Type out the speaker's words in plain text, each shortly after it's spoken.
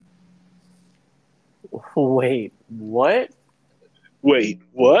Wait, what? Wait,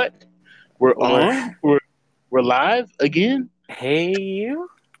 what? We're What? on? We're live again? Hey, you?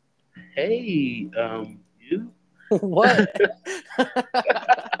 Hey, you? What?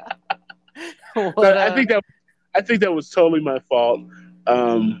 No, What? I think that was totally my fault.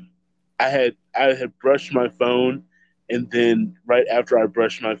 Um, I had brushed my phone, and then right after I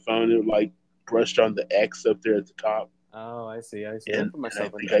brushed my phone, it like brushed on the X up there at the top, Oh, I see. I see. I and put I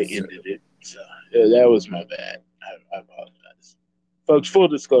myself in think there I too. ended it. So yeah, that was my bad. I apologize, folks. Full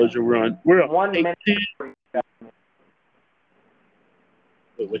disclosure, we're on One take minute. two.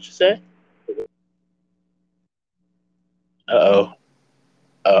 Wait, what you say? Uh oh.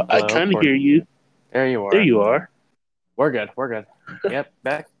 I Hello, kind of hear Courtney. you. There you There are. you are. We're good. We're good. Yep,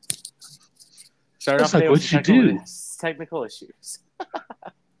 back. Started off That's the day like with some what you do, technical issues.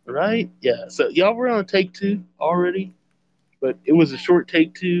 right? Yeah. So y'all were on take two already, but it was a short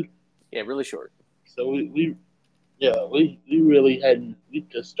take two. Yeah, really short. So we yeah, we really hadn't, we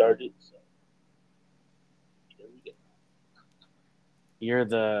just started. So here we go. You're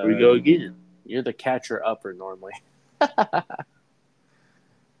Here we go the again. you're the catcher upper normally.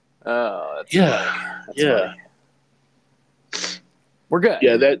 Oh, that's funny. Yeah. That's Yeah. funny. We're good.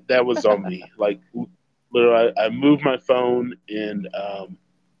 Yeah, that was on me. Like literally I moved my phone and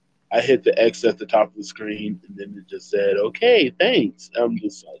I hit the X at the top of the screen and then it just said, "Okay, thanks." I'm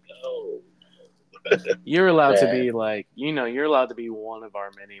just like, "Oh, You're allowed to bad." be like, you're allowed to be one of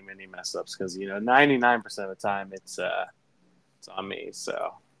our many, many mess ups because 99% of the time it's on me.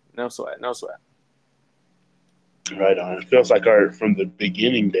 So no sweat, no sweat. Right on. It feels like our from the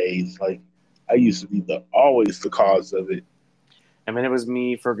beginning days. Like I used to be the always the cause of it. I mean, it was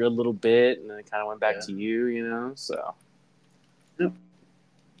me for a good little bit, and then it kind of went back Yeah. to you. So Yep.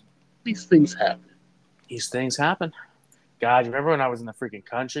 These things happen. these things happen. God, you remember when I was in the freaking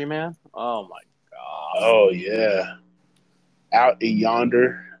country, man? Oh my god. Oh yeah. Out in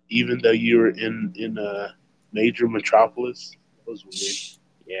yonder, even though you were in a major metropolis, that was weird,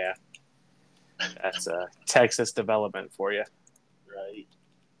 Yeah, that's a Texas development for you. right?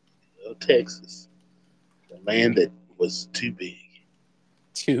 Oh, Texas, the land that was too big.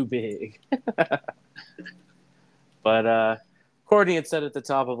 Too big. But Courtney had said at the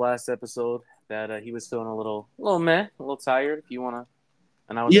top of last episode that he was feeling a little meh, a little tired. If you want to,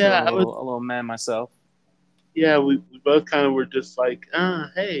 and I was feeling Yeah, I was. a little meh myself. Yeah, we both kind of were just like,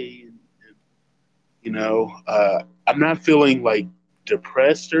 hey, and I'm not feeling like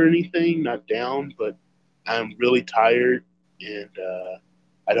depressed or anything, not down, but I'm really tired and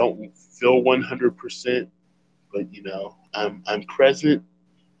I don't feel 100%. But I'm present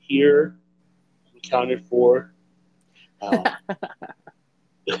here, accounted for. Um,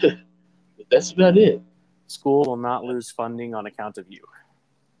 but that's about it. School will not lose funding on account of you.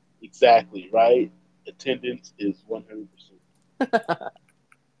 Exactly right. Attendance is 100%.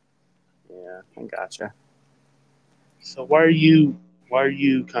 Yeah, I gotcha. So why are you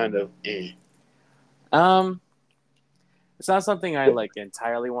kind of Um, it's not something I like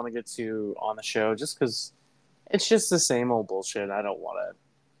entirely want to get to on the show, just because it's just the same old bullshit. I don't want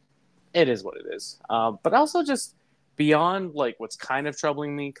to. It is what it is. But also just beyond like what's kind of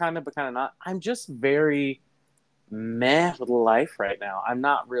troubling me, kind of but kind of not. I'm just very meh with life right now. I'm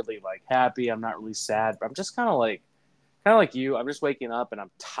not really like happy. I'm not really sad. But I'm just kind of like you. I'm just waking up and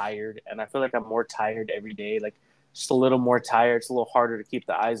I'm tired, and I feel like I'm more tired every day. Like just a little more tired. It's a little harder to keep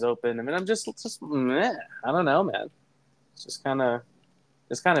the eyes open. I mean, I'm just meh. I don't know, man. It's just kind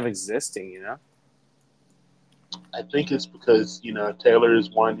of existing. I think it's because Taylor is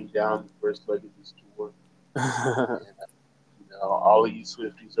winding down the first leg of this tour, and all of you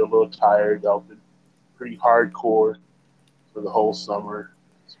Swifties are a little tired. Y'all been pretty hardcore for the whole summer.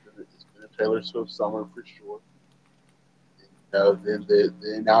 It's been a Taylor Swift summer for sure. And, then the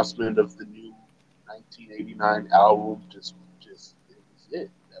announcement of the new 1989 album just it was it.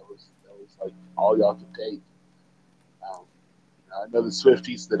 That was like all y'all could take. Um, I know the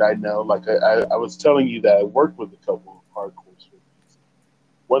Swifties that I know. Like I was telling you that I worked with a couple of hardcore Swifties,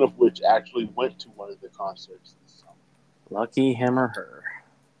 one of which actually went to one of the concerts this summer. Lucky him Um, or her.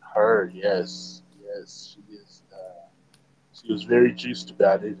 her, yes, yes, she is. She was very juiced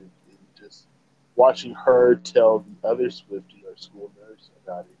about it, and just watching her tell the other Swifty or school nurse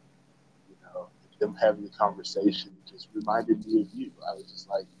about it, them having a conversation just reminded me of you. I was just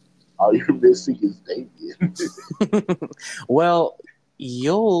like, all you're missing is Damien. Well,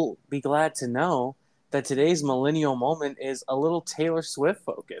 you'll be glad to know that today's Millennial Moment is a little Taylor Swift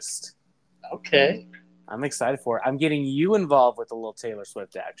focused. Okay. I'm excited for it. I'm getting you involved with a little Taylor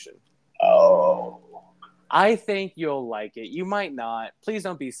Swift action. Oh. I think you'll like it. You might not. Please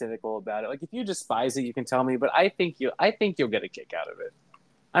don't be cynical about it. Like if you despise it, you can tell me. But I think you'll get a kick out of it.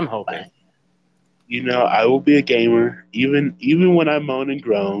 I'm hoping. I will be a gamer. Even when I'm moan and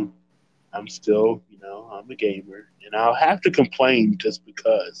groan, I'm still, I'm a gamer. And I'll have to complain just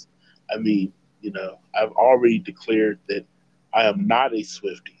because. I mean, I've already declared that I am not a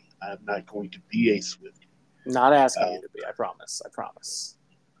Swiftie. I am not going to be a Swiftie. Not asking Uh, you to be. I promise. I promise.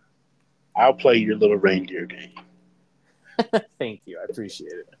 I'll play your little reindeer game. Thank you. I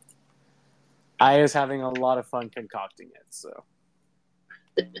appreciate it. I was having a lot of fun concocting it. So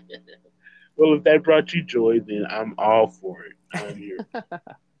Well, if that brought you joy, then I'm all for it. I'm here.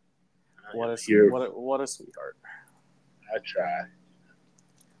 what a here. what a sweetheart. I try.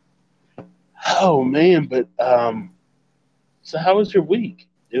 Oh man, but so how was your week?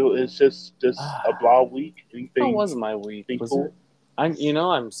 It's just a blah week. How Anything? was my week? Anything Was cool? it?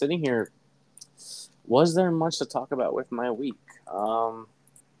 I'm sitting here. Was there much to talk about with my week?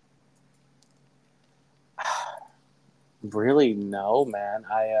 Really, no, man.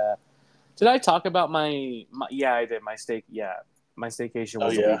 Did I talk about my? Yeah, I did. My staycation Oh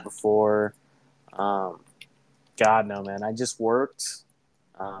was the week yeah. before. Um, God no, man. I just worked.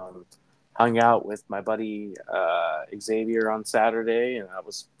 Um, hung out with my buddy Xavier on Saturday, and that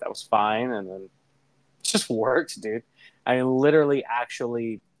was fine. And then just worked, dude. I literally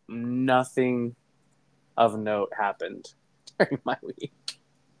actually nothing of note happened during my week.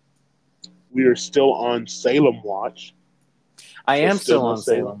 We are still on Salem watch. I So am still still no on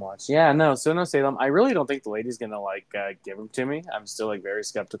Salem. Salem watch. Yeah, no, still no Salem. I really don't think the lady's gonna give them to me. I'm still like very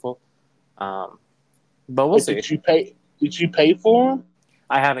skeptical. Um, but we'll But see. Did you pay for them?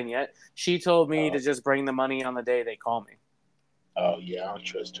 I haven't yet. She told me to Oh, just bring the money on the day they call me. oh yeah, I don't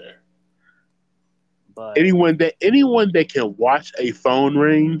trust her. But Anyone that can watch a phone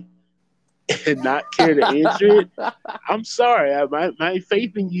ring and not care to answer it, I'm sorry. My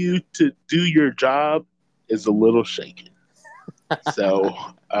faith in you to do your job is a little shaken. So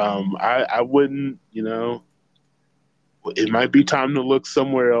I wouldn't. It might be time to look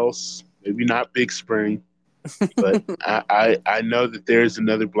somewhere else. Maybe not Big Spring, but I know that there's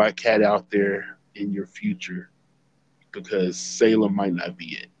another black cat out there in your future because Salem might not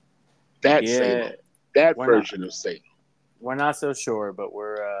be it. That yeah, Salem, that we're not version of Salem. we're not so sure, but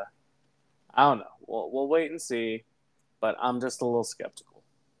we're I don't know. We'll wait and see. But I'm just a little skeptical.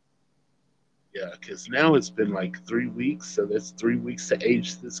 Yeah, because now it's been like 3 weeks, so that's 3 weeks to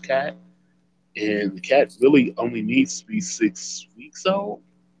age this cat, and the cat really only needs to be 6 weeks old,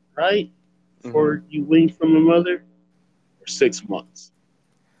 right? Mm-hmm. Before you wean from the mother, or 6 months.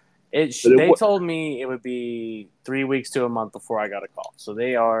 But it They was told me it would be 3 weeks to a month before I got a call, so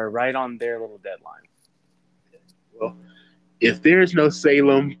they are right on their little deadline. well, if there's no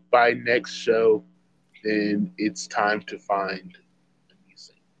Salem by next show, then it's time to find a new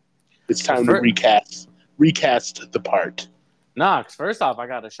Salem. It's Well, time to recast the part. nah, 'cause first off, I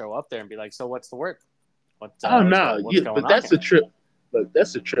got to show up there and be like, "So what's the word? Oh no, What's going but on that's a here?" trip. Look,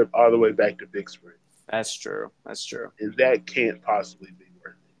 that's a trip all the way back to Big Spring, That's true. That's true. and that can't possibly be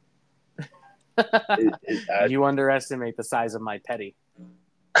worth it. You underestimate the size of my petty.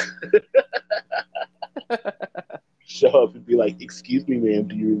 Show up and be like, "Excuse me, ma'am,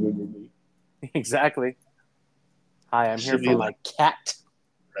 do you remember me?" Exactly. Hi, I'm here She'll be for like, my cat.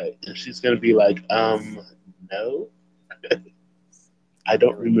 right, and she's gonna be like, no, I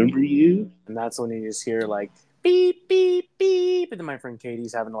don't remember you. And that's when you just hear like beep beep beep, and then my friend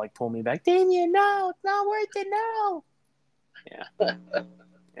Katie's having to like pull me back. Damien, no, it's not worth it. No. Yeah,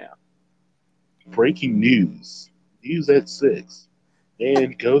 yeah. Breaking news. News at 6.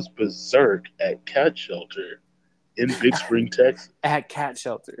 Man goes berserk at cat shelter in Big Spring, Texas. At cat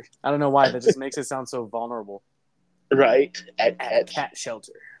shelter. I don't know why that just makes it sound so vulnerable. Right? At At cat cat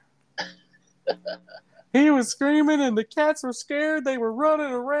shelter. He was screaming, and the cats were scared. They were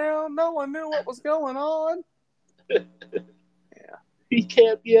running around. No one knew what was going on. Yeah. He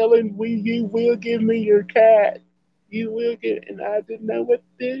kept yelling, you will give me your cat. You will get," and I didn't know what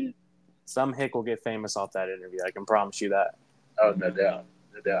to do. Some hick will get famous off that interview. I can promise you that. Oh, no doubt.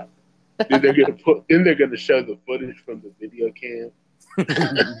 No doubt. Then they're gonna show the footage from the video cam,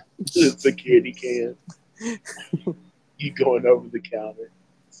 the security cam. You going over the counter.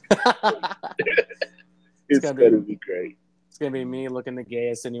 It's Be gonna be great. it's gonna be me looking the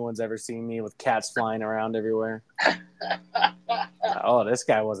gayest anyone's ever seen me with cats flying around everywhere. Oh, this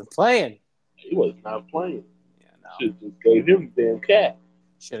guy wasn't playing. He was not playing. Yeah, no. Should just gave him the damn cat.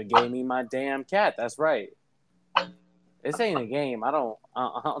 Should have gave me my damn cat. That's right. This ain't a game. I don't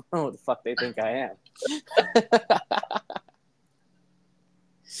know what the fuck they think I am.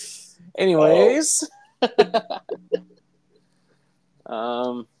 Anyways,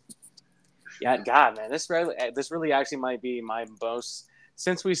 um, yeah, God, man, this really actually might be my most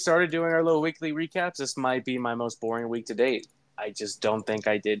since we started doing our little weekly recaps. This might be my most boring week to date. I just don't think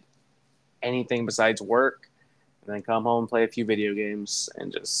I did anything besides work and then come home, play a few video games,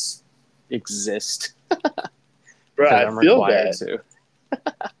 and just exist Bro, because I I'm feel required that.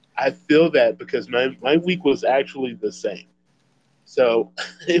 to. I feel that because my week was actually the same. So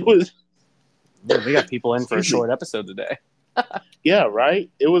it was, We got people in for a excuse me. short episode today. Yeah,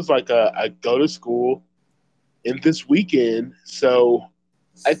 right. It was like I go to school in this weekend. So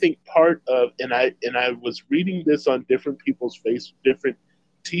I think part of and I was reading this on different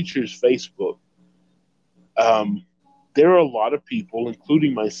teachers' Facebook. Um, there are a lot of people,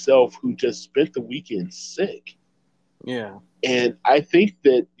 including myself, who just spent the weekend sick. Yeah. And I think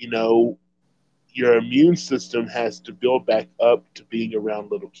that, your immune system has to build back up to being around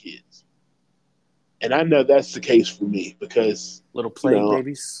little kids. And I know that's the case for me because, Little you plague know,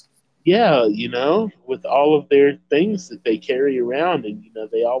 babies. yeah, with all of their things that they carry around and,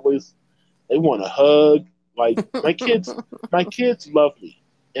 they want to hug. Like my kids love me.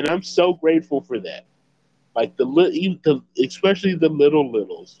 And I'm so grateful for that. Like especially the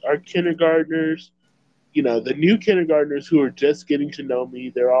littles, our kindergartners, the new kindergartners who are just getting to know me,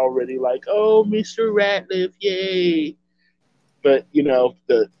 they're already like, "Oh, Mr. Ratliff, yay!" But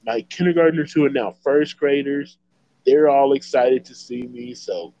the my kindergartners who are now first graders, they're all excited to see me.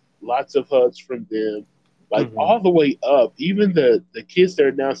 So lots of hugs from them, like Mm-hmm. all the way up. Even the kids that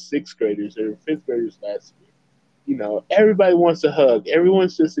are now sixth graders or fifth graders last year. Everybody wants a hug.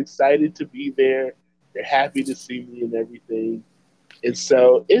 Everyone's just excited to be there. They're happy to see me and everything. And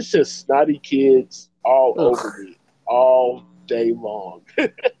so it's just snotty kids all over Ugh. me all day long.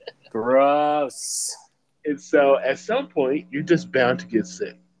 Gross. And so at some point, you're just bound to get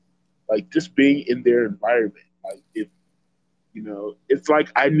sick. Like just being in their environment. Like if, it's like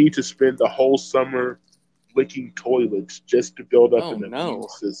I need to spend the whole summer licking toilets just to build up Oh an immune no.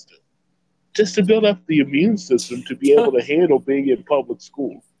 system. Just to build up the immune system to be able Don't, to handle being in public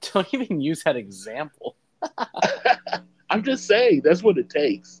school. don't even use that example. I'm just saying that's what it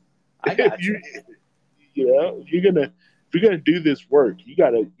takes. I If gotcha. you if you're gonna do this work,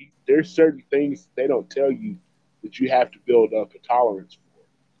 there's certain things they don't tell you that you have to build up a tolerance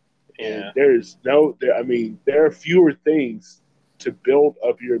for. And Yeah. there are fewer things to build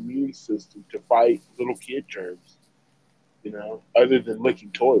up your immune system to fight little kid germs, other than licking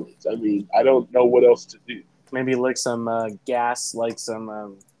toilets. I mean, I don't know what else to do. Maybe lick some gas, like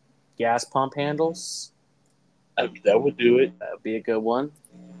some gas pump handles. I mean, that would do it. That would be a good one.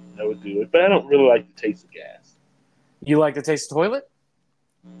 That would do it. But I don't really like the taste of gas. You like to taste the toilet?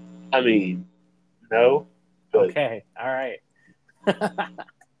 I mean, no, but Okay. All right.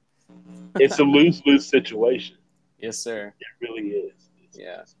 it's a lose lose situation. Yes, sir. It really is. It's a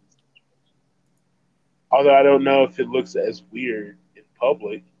Yeah. lose-lose situation. Although I don't know if it looks as weird in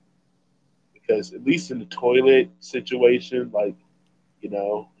public, because at least in the toilet situation, like,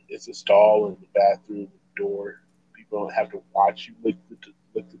 it's a stall in the bathroom door. People don't have to watch you lick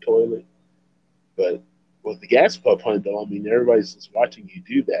the toilet. But with the gas pump hunt, though, I mean, everybody's just watching you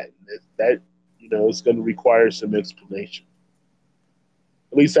do that. And it's going to require some explanation.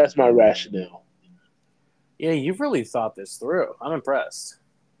 At least that's my rationale. Yeah, you've really thought this through. I'm impressed.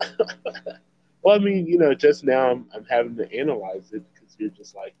 Well, I mean, just now I'm having to analyze it because you're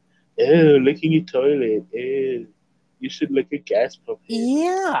just like, oh, licking your toilet. Ew. You should lick a gas pump handle.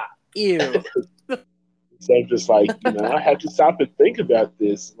 Yeah. Ew. So I'm just like, I have to stop and think about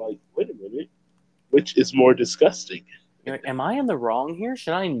this. Like, wait a minute, which is more disgusting, You're like, am I in the wrong here?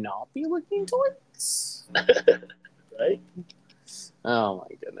 Should I not be looking towards? right? Oh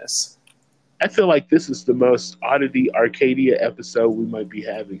my goodness. I feel like this is the most oddity Arcadia episode we might be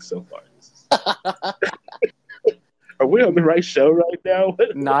having so far. Are we on the right show right now?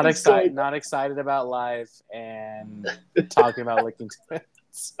 What Not is excited. going on? Not excited about life and talking about licking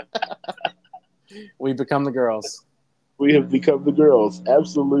toilets. We become the girls. We have become the girls.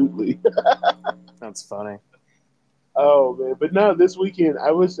 Absolutely. That's funny. Oh man, but no, this weekend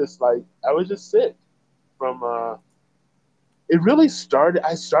I was just sick from it really started.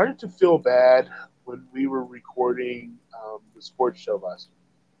 I started to feel bad when we were recording the sports show last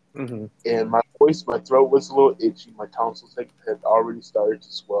Mm-hmm. week, and my throat was a little itchy. My tonsils had already started to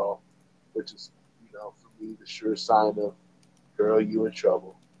swell, which is, for me the sure sign of, girl, you in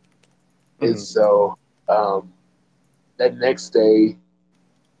trouble. And Mm-hmm. so that next day,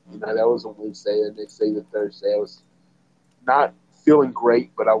 that was a Wednesday. The next day, the Thursday, I was not feeling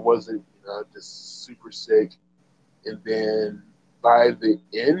great, but I wasn't, just super sick. And then by the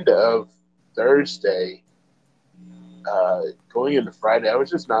end of Thursday, going into Friday, I was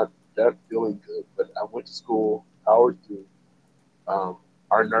just not feeling good. But I went to school, powered through. Um,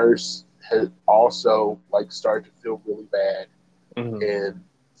 our nurse had also like started to feel really bad, Mm-hmm. and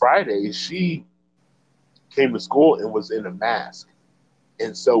Friday she came to school and was in a mask.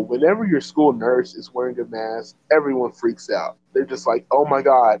 And so whenever your school nurse is wearing a mask, everyone freaks out. They're just like, "Oh my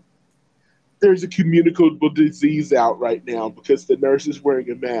God, there's a communicable disease out right now because the nurse is wearing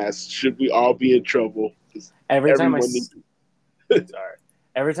a mask. Should we all be in trouble?" Because Every time I everyone needs. sorry,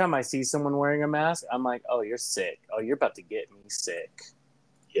 every time I see someone wearing a mask, I'm like, "Oh, you're sick. Oh, you're about to get me sick."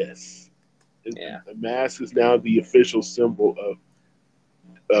 Yes, Yeah. the mask is now the official symbol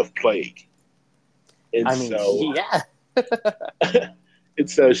of plague, and I mean, so yeah. and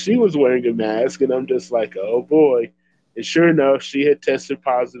so she was wearing a mask, and I'm just like, "Oh boy!" And sure enough, she had tested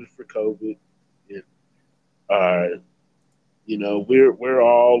positive for COVID, and we're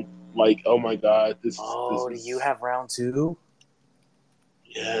all like, "Oh my God, this Oh, do you is." have round two?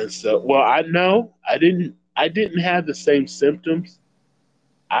 Yeah, so well, I didn't have the same symptoms.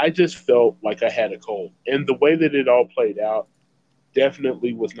 I just felt like I had a cold, and the way that it all played out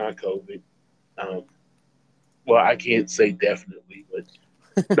definitely was not COVID. Um, well, I can't say definitely,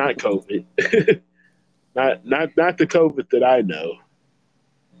 but not COVID, not the COVID that I know.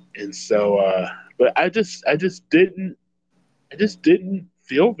 And so, but I just didn't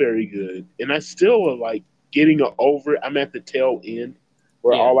feel very good, and I still are like getting over. I'm at the tail end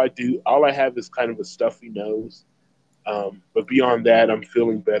where Yeah. all I have is kind of a stuffy nose. But beyond that, I'm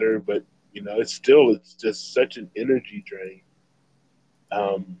feeling better. But it's just such an energy drain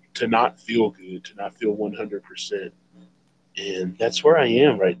to not feel good, to not feel 100%, and that's where I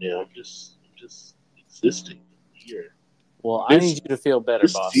am right now. I'm just existing here. Well, I need This you to feel better,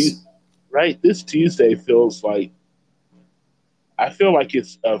 this boss. Tuesday, right? This Tuesday feels like I feel like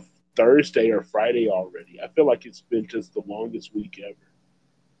it's a Thursday or Friday already. I feel like it's been just the longest week ever.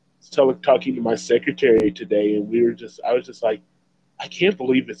 I was talking to my secretary today, and I was just like, I can't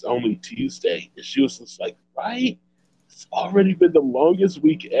believe it's only Tuesday. And she was just like, right? It's already been the longest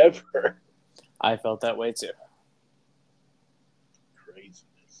week ever. I felt that way too.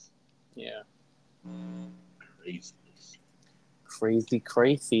 Craziness. Yeah. Craziness. Crazy,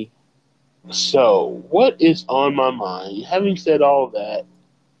 crazy. So, what is on my mind? Having said all that,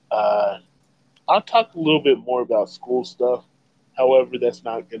 uh, I'll talk a little bit more about school stuff. However, that's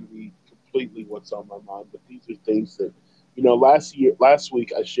not going to be completely what's on my mind. But these are things that, last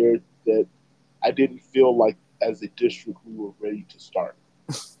week, I shared that I didn't feel like as a district we were ready to start.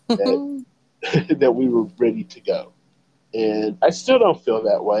 That that we were ready to go. And I still don't feel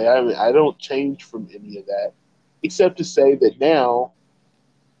that way. I mean, I don't change from any of that, except to say that now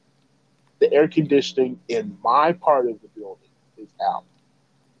the air conditioning in my part of the building is out.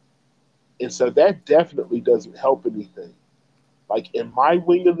 And so that definitely doesn't help anything. Like in my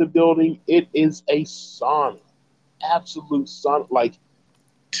wing of the building, it is a sauna, absolute sauna. Like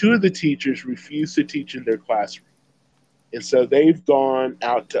two of the teachers refuse to teach in their classroom. And so they've gone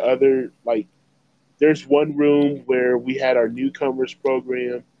out to other, like, there's one room where we had our newcomers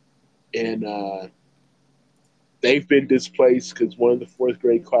program, and they've been displaced because one of the fourth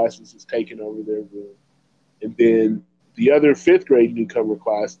grade classes has taken over their room. And then the other fifth grade newcomer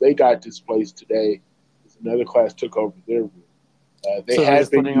class, they got displaced today because another class took over their room. They So they're had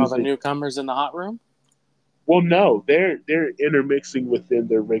just been putting all the using. newcomers in the hot room? Well, no, they're intermixing within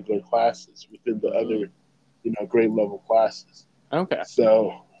their regular classes, within the Mm. other, grade level classes. Okay.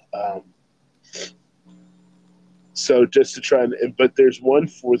 So, um, so just to try and, but there's one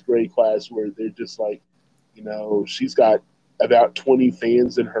fourth grade class where they're just like, she's got about 20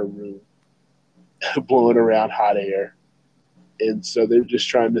 fans in her room blowing around hot air, and so they're just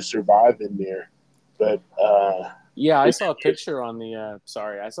trying to survive in there. But Yeah, I it, saw a picture on the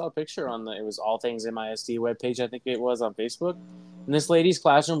I saw a picture on the it was All Things MISD webpage, I think it was on Facebook. And this lady's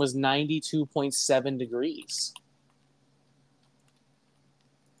classroom was 92.7 degrees.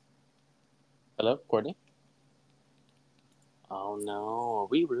 Hello, Courtney? Oh no, are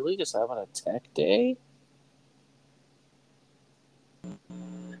we really just having a tech day?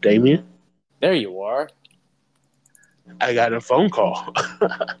 Damien, There you are. I got a phone call.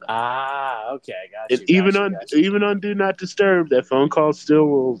 Ah, okay, I got And you, even got you, on got you. even on Do Not Disturb, that phone call still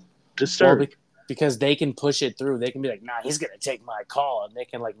will Well, disturb. because they can push it through. They can be like, nah, he's gonna take my call, and they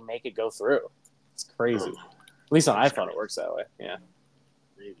can like make it go through. It's crazy. At least on That's iPhone, it crazy. works that way. Yeah,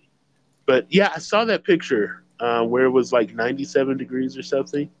 Maybe. But yeah, I saw that picture where it was like 97 degrees or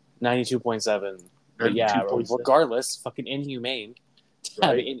something. 92.7. But yeah, 92.7, regardless, fucking inhumane to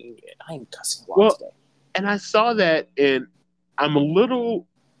have right? any. I'm cussing a lot Well, today. and I saw that, and I'm a little.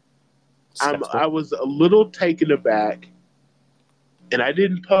 Skeptical. I was a little taken aback, and I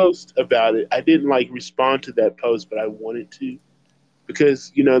didn't post about it. I didn't like respond to that post, but I wanted to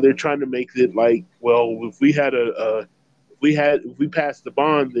because they're trying to make it like, well, if we had if we passed the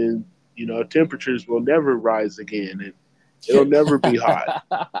bond, then temperatures will never rise again, and it'll never be hot.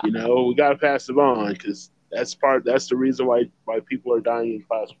 We got to pass the bond because that's the reason why people are dying in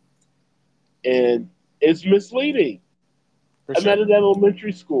classrooms, and it's misleading. For I'm at sure. an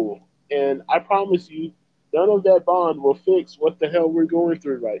elementary school, and I promise you, none of that bond will fix what the hell we're going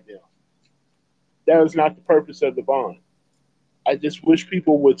through right now. That is not the purpose of the bond. I just wish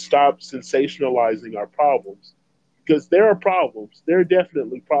people would stop sensationalizing our problems because there are problems. There are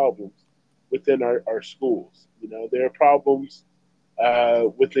definitely problems within our schools. There are problems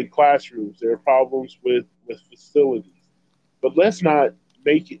within classrooms. There are problems with facilities. But let's not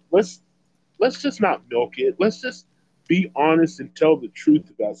make it. Let's just not milk it. Let's just be honest and tell the truth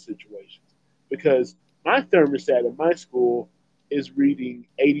about situations. Because my thermostat in my school is reading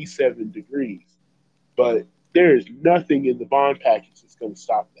 87 degrees, but there is nothing in the bond package that's going to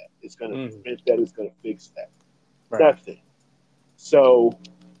stop that. It's going to Mm, prevent that. It's going to fix that. right. Nothing. So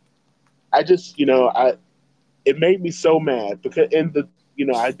I just, it made me so mad because,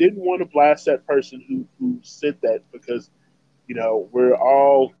 I didn't want to blast that person who said that because we're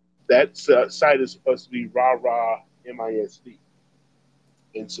all that site is supposed to be rah rah MISD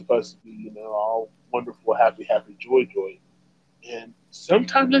and supposed to be all wonderful, happy, happy, joy, joy. And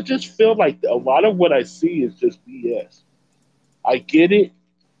sometimes I just feel like a lot of what I see is just BS. I get it.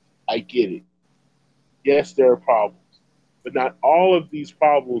 I get it. Yes, there are problems, but not all of these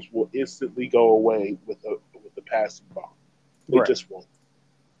problems will instantly go away with the passing bomb. They Right. just won't.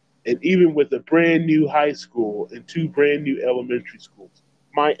 And even with a brand new high school and two brand new elementary schools,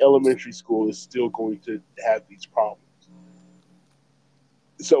 my elementary school is still going to have these problems.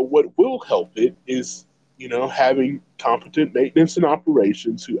 So what will help it is, having competent maintenance and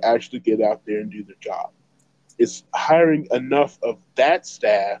operations who actually get out there and do their job. It's hiring enough of that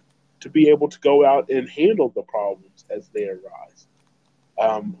staff to be able to go out and handle the problems as they arise.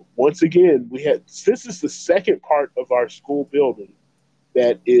 Once again, this is the second part of our school building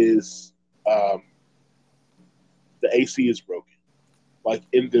that is the AC is broken. Like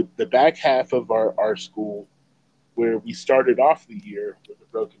in the back half of our school, where we started off the year with a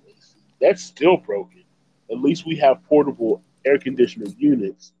broken AC, that's still broken. At least we have portable air conditioning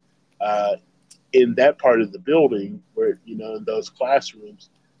units uh, in that part of the building where, in those classrooms,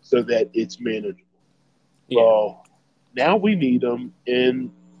 so that it's manageable. Yeah. Well, now we need them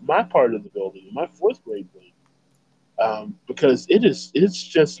in my part of the building, in my fourth grade wing, because it's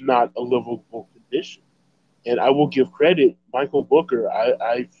just not a livable condition. And I will give credit, Michael Booker.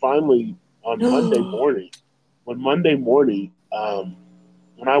 I finally on Monday morning,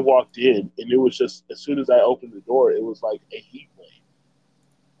 when I walked in, and it was just as soon as I opened the door, it was like a heat wave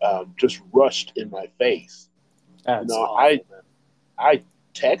just rushed in my face. You That's know, I awful, man. I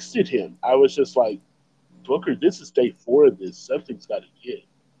texted him. I was just like, Booker, this is day 4 of this. Something's got to give.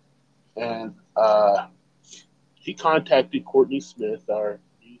 And he contacted Courtney Smith, our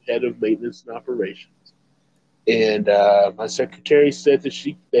new head of maintenance and operations. And my secretary said that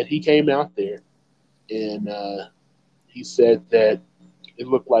he came out there, and he said that it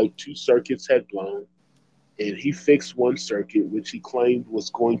looked like 2 circuits had blown, and he fixed one circuit, which he claimed was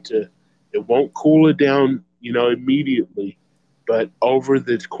going to, it won't cool it down, immediately, but over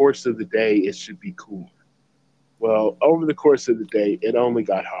the course of the day, it should be cooler. Well, over the course of the day, it only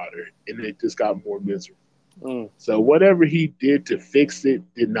got hotter, and it just got more miserable. Mm, So whatever he did to fix it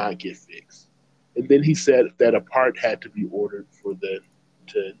did not get fixed. And then he said that a part had to be ordered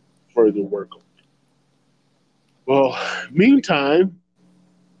to further work on it. Well, meantime,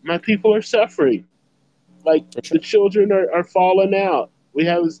 my people are suffering. Like for the sure. children are falling out. We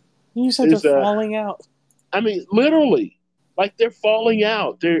have You said they're there's a falling out. I mean literally like they're falling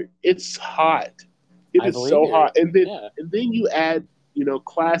out. It's hot. It I is believe so you. hot. Yeah. And then you add,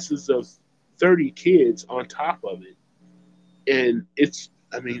 classes of 30 kids on top of it. And it's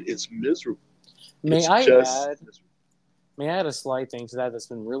miserable. May It's I just add? miserable. May I add a slight thing to that that's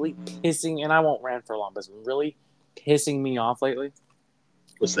been really pissing, and I won't rant for long, but it's been really pissing me off lately.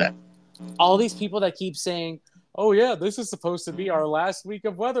 What's that? All these people that keep saying, "Oh yeah, this is supposed to be our last week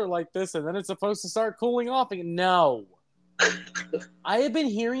of weather like this, and then it's supposed to start cooling off." And no, I have been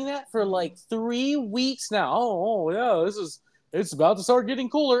hearing that for like 3 weeks now. Oh yeah, it's about to start getting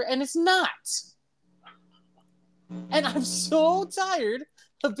cooler, and it's not. And I'm so tired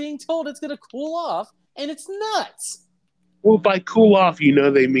of being told it's gonna cool off, and it's not. Well, by cool off,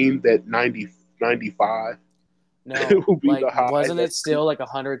 they mean that 90 95. No, will be like the high. wasn't it still like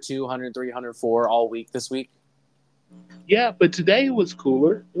 102, 103, 104 all week this week? Yeah, but today it was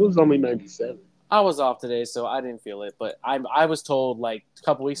cooler. It was only 97. I was off today, so I didn't feel it. But I was told like a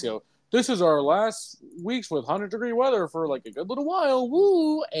couple weeks ago, this is our last weeks with 100-degree weather for like a good little while.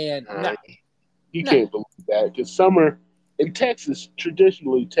 Woo! And no, You no, can't believe that because summer in Texas,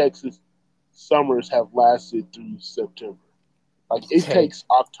 traditionally, Texas summers have lasted through September. Like it okay, takes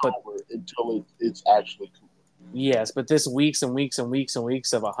but October until it's actually cool. yes, but this weeks and weeks and weeks and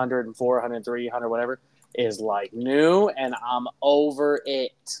weeks of 104, 103, 100 whatever is like new, and I'm over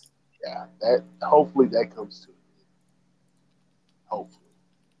it. Yeah, that hopefully that comes to it. Hopefully.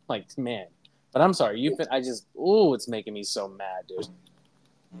 Like man, but I'm sorry, you've been. I just it's making me so mad, dude.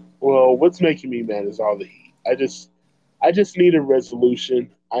 Well, what's making me mad is all the heat. I just need a resolution.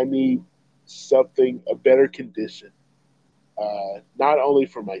 I need something, a better condition. Not only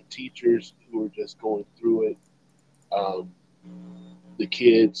for my teachers who are just going through it, um, the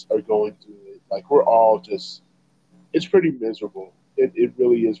kids are going through it. Like we're all just, it's pretty miserable. It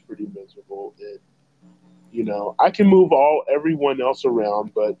really is pretty miserable. And I can move everyone else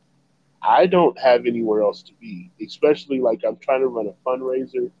around, but I don't have anywhere else to be. Especially like I'm trying to run a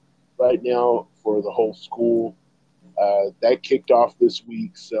fundraiser right now for the whole school. That kicked off this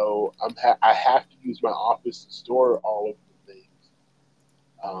week, so I have to use my office to store all of the things.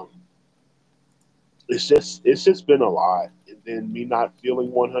 Um, it's just been a lot, and then me not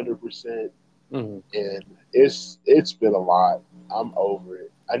feeling 100%, Mm-hmm. and it's been a lot. I'm over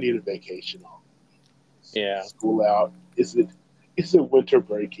it. I need a vacation. Yeah. School out. Is it winter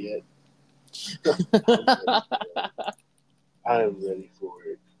break yet? I'm ready for it. I am ready for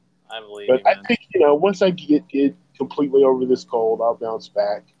it. I believe But you, I man. think once I get completely over this cold, I'll bounce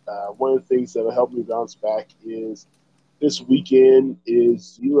back. One of the things that'll help me bounce back is this weekend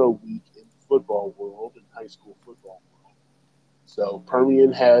is 0 week in the football world, in high school football world. So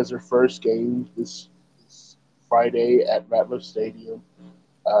Permian has their first game this Friday at Ratliff Stadium.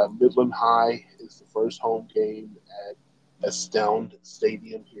 Midland High is the first home game at Astound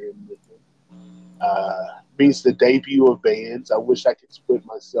Stadium here in Midland. Means the debut of bands. I wish I could split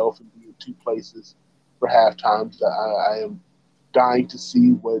myself and be in two places for halftime. I am dying to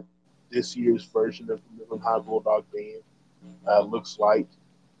see what this year's version of the Midland High Bulldog Band looks like.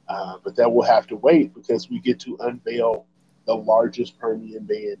 But that will have to wait because we get to unveil the largest Permian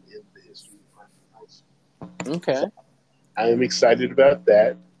band in the history of Permian High School. So Okay. I am excited about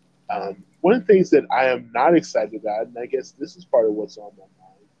that. One of the things that I am not excited about, and I guess this is part of what's on my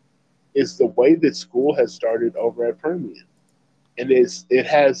mind, is the way that school has started over at Permian. And it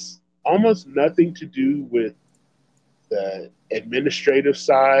has almost nothing to do with the administrative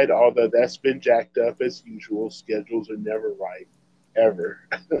side, although that's been jacked up as usual. Schedules are never right, ever.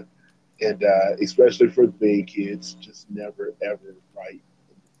 And especially for the big kids, just never, ever right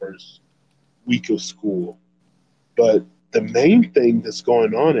in the first week of school. But the main thing that's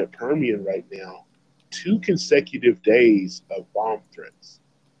going on at Permian right now, 2 consecutive days of bomb threats.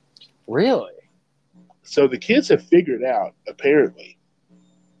 Really? So the kids have figured out, apparently,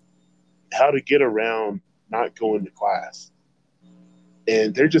 how to get around not going to class,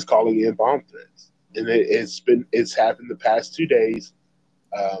 and they're just calling in bomb threats. And it's happened the past 2 days.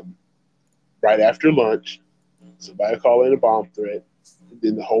 Um, right after lunch, somebody call in a bomb threat, and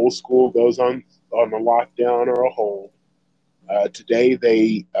then the whole school goes on a lockdown or a hold. Today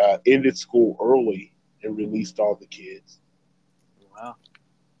they ended school early and released all the kids, Wow.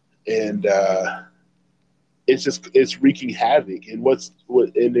 and it's wreaking havoc. And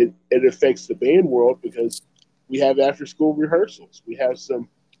it affects the band world because we have after school rehearsals. We have some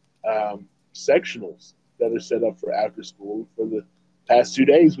sectionals that are set up for after school. For the past 2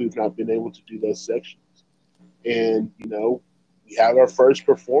 days, we've not been able to do those sectionals. And, we have our first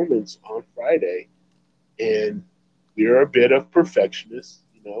performance on Friday. And we're a bit of perfectionists.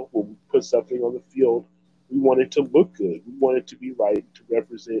 When we put something on the field, we want it to look good. We want it to be right to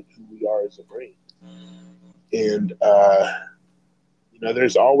represent who we are as a brand. And,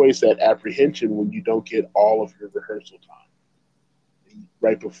 there's always that apprehension when you don't get all of your rehearsal time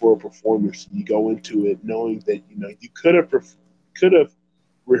right before a performance. You go into it knowing that you could have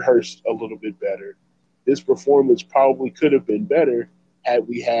rehearsed a little bit better. This performance probably could have been better had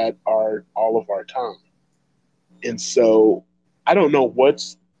we had all of our time. And so I don't know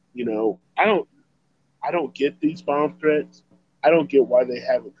I don't get these bomb threats. I don't get why they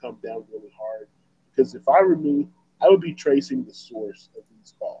haven't come down really hard. Because if I were me, I would be tracing the source of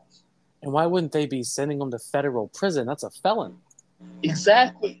these calls. And why wouldn't they be sending them to federal prison? That's a felony.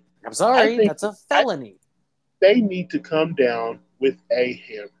 Exactly. I'm I sorry, think that's a felony. they need to come down with a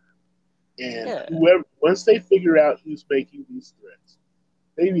hammer And Yeah. whoever, once they figure out who's making these threats,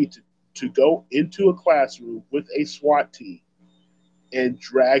 they need to go into a classroom with a SWAT team and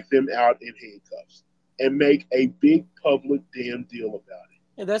drag them out in handcuffs and make a big public damn deal about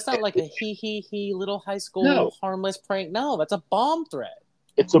Yeah, that's not it. like And a he little high school no, harmless prank. No, that's a bomb threat.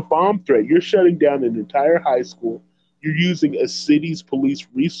 it's a bomb threat. You're shutting down an entire high school. You're using a city's police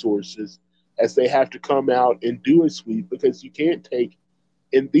resources as they have to come out and do a sweep because you can't take,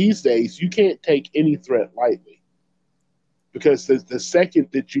 in these days, you can't take any threat lightly. Because the second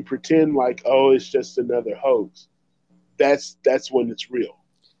that you pretend like, oh, it's just another hoax, that's when it's real.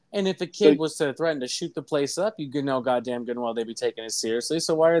 And if a So kid was to threaten to shoot the place up, you could know goddamn good and well they'd be taking it seriously.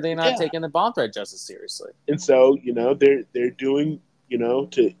 So why are they not yeah, taking the bomb threat just as seriously? and so they're doing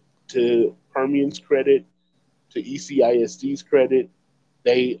to Permian's credit, to ECISD's credit,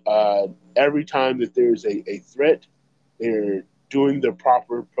 they every time that there's a threat, they're doing the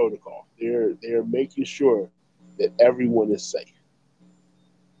proper protocol. They're making sure that everyone is safe.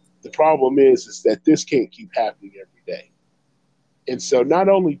 The problem is that this can't keep happening every day. And so not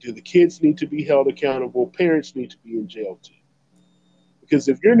only do the kids need to be held accountable, parents need to be in jail too. Because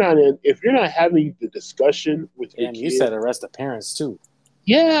if you're not having the discussion with your Damn, you said kid, arrest the parents too.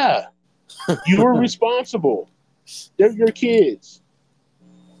 yeah, you're responsible. They're your kids.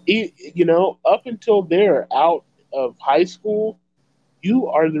 Up until they're out of high school, you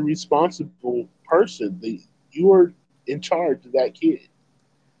are the responsible person. You are in charge of that kid,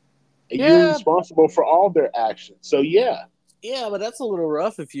 and you're Yeah, responsible for all their actions. So yeah, yeah, but that's a little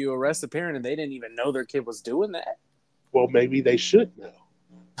rough if you arrest a parent and they didn't even know their kid was doing that. well maybe they should know,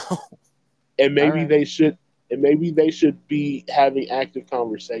 and All maybe right, they should, and maybe they should be having active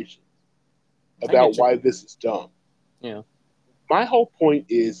conversations I about get you. why this is dumb. Yeah, My whole point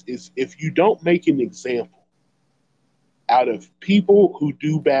is if you don't make an example out of people who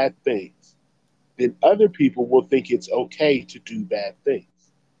do bad things, then other people will think it's okay to do bad things.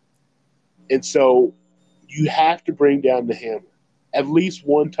 And so you have to bring down the hammer at least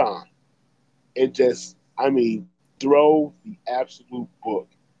one time and just, I mean, throw the absolute book.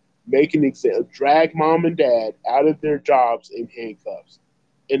 Make an example, drag mom and dad out of their jobs in handcuffs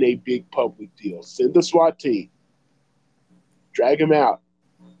in a big public deal. Send the SWAT team, drag them out,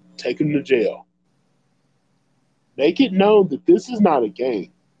 take them to jail. Make it known that this is not a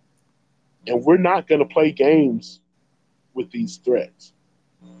game and we're not going to play games with these threats.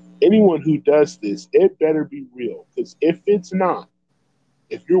 Anyone who does this, it better be real. Because if it's not,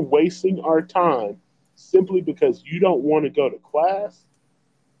 if you're wasting our time simply because you don't want to go to class,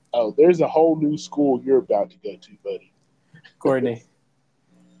 oh, there's a whole new school you're about to go to, buddy. Courtney.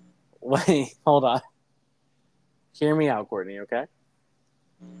 Wait, hold on. Hear me out, Courtney. Okay.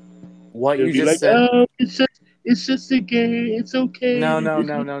 What You'll you be just like, said. oh, it's just a game. It's okay. No, no, It's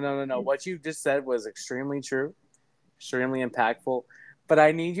no, no, no, no, no. What you just said was extremely true, extremely impactful. But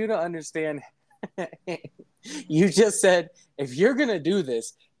I need you to understand. You just said if you're gonna do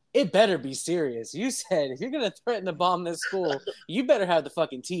this, it better be serious. You said if you're gonna threaten to bomb this school, you better have the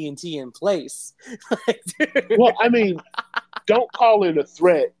fucking TNT in place. Like, Well, dude. I mean, don't call it a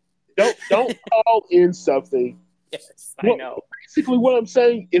threat. Don't call in something. Yes, I Well, know. basically, what I'm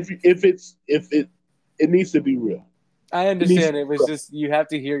saying, if it needs to be real. I It needs to understand. be It was real. just you have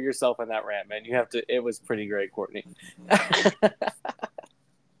to hear yourself in that rant, man. You have to. It was pretty great, Courtney.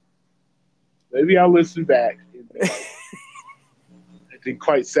 Maybe I'll listen back and be like, it didn't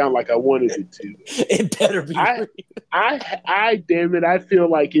quite sound like I wanted it to. It better be I, real. damn it, I feel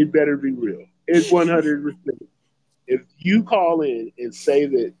like it better be real. It 100%. If you call in and say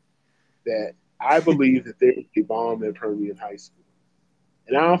that I believe that there's a bomb at Permian High School,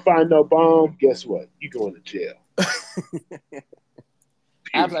 and I don't find no bomb, guess what? You going to jail.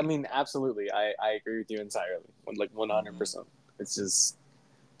 I Period. mean, absolutely. I agree with you entirely. Like 100%. It's just,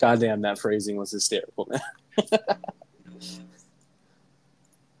 goddamn, that phrasing was hysterical, man.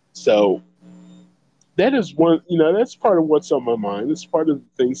 So that is one. That's part of what's on my mind. It's part of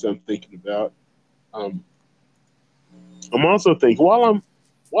the things I'm thinking about. Um, I'm also thinking while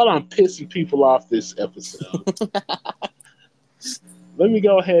I'm pissing people off this episode, let me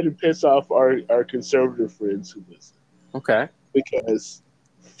go ahead and piss off our conservative friends who listen. Okay. Because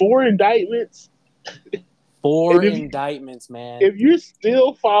 4 indictments, Four and indictments, man. if you're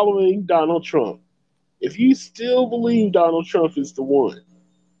still following Donald Trump, if you still believe Donald Trump is the one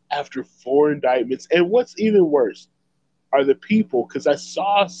after 4 indictments, and what's even worse are the people, because I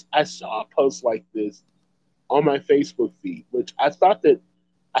saw a post like this on my Facebook feed, which I thought that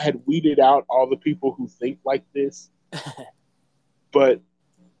I had weeded out all the people who think like this, but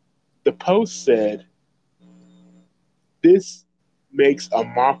the post said this makes a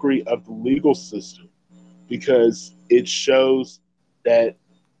mockery of the legal system because it shows that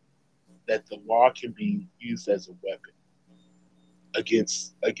the law can be used as a weapon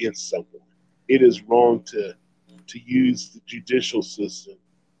against someone. It is wrong to use the judicial system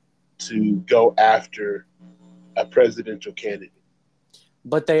to go after a presidential candidate.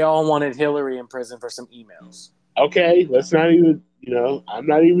 But they all wanted Hillary in prison for some emails. Okay, let's not even, I'm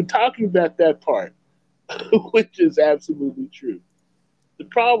not even talking about that part, which is absolutely true. The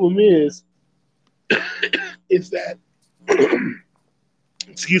problem is that,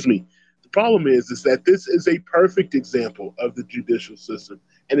 excuse me, the problem is that this is a perfect example of the judicial system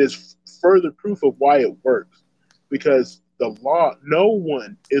and is further proof of why it works. Because the law, no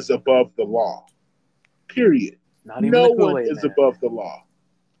one is above the law, period. Not even No the one Kool-Aid is man. above the law.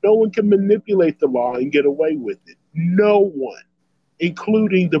 No one can manipulate the law and get away with it. No one,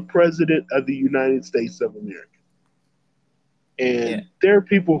 including the President of the United States of America. Yeah. And there are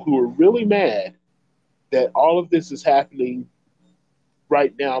people who are really mad that all of this is happening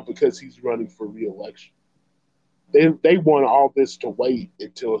right now because he's running for reelection. They want all this to wait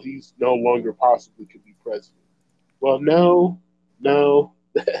until he's no longer possibly could be president. Well, no, no.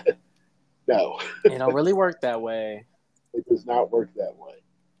 It don't really work that way. It does not work that way.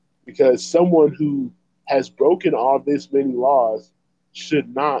 Because someone who has broken all this many laws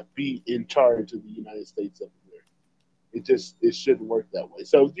should not be in charge of the United States of America. It shouldn't work that way.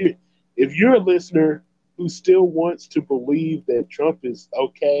 So if you're a listener who still wants to believe that Trump is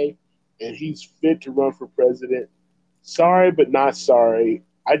okay and he's fit to run for president, sorry but not sorry.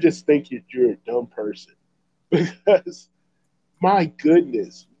 I just think that you're a dumb person. Because my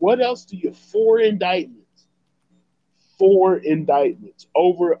goodness, what else do you? Four indictments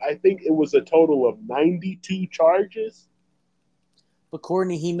over, I think it was a total of 92 charges. But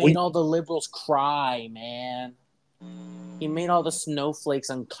Courtney, he made all the liberals cry, man. He made all the snowflakes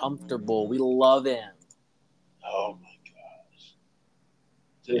uncomfortable. We love him. Oh my gosh.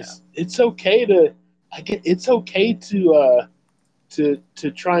 It's okay to it's okay to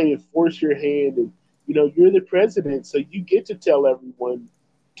try and force your hand, and you're the president, so you get to tell everyone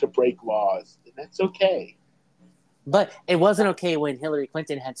to break laws, and that's okay. But it wasn't okay when Hillary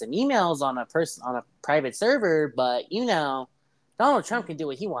Clinton had some emails on a private server. But Donald Trump can do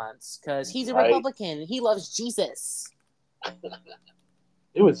what he wants because he's a Republican and he loves Jesus.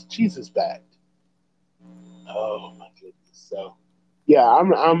 It was Jesus backed. Oh my goodness. So yeah,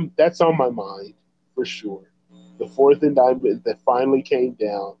 I'm that's on my mind for sure. The fourth indictment that finally came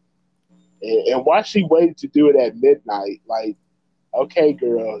down, and why she waited to do it at midnight? Like, okay,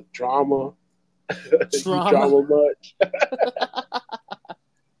 girl, drama. You drama much?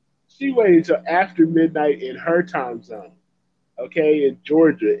 She waited till after midnight in her time zone. Okay, in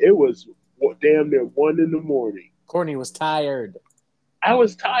Georgia, it was damn near 1 a.m. Courtney was tired. I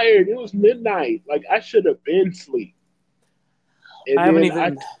was tired. It was midnight. Like, I should have been asleep. And I haven't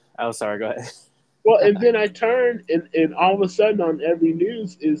even. Oh, sorry. Go ahead. Well, and then I turned, and all of a sudden on every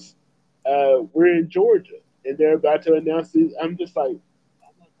news is we're in Georgia, and they're about to announce this. I'm just like,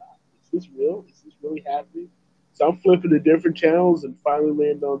 oh my God, is this real? Is this really happening? So I'm flipping to different channels and finally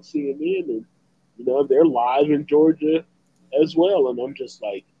land on CNN, and they're live in Georgia as well, and I'm just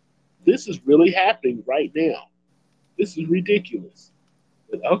like, this is really happening right now. This is ridiculous.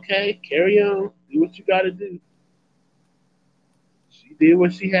 But okay, carry on, do what you got to do. She did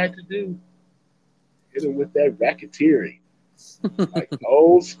what she had to do. Hit him with that racketeering, like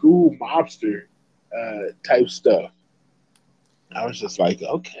old school mobster type stuff. I was just like,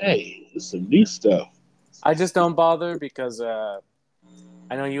 okay, there's some new stuff. I just don't bother because I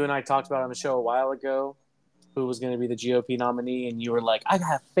know you and I talked about on the show a while ago who was going to be the GOP nominee, and you were like, I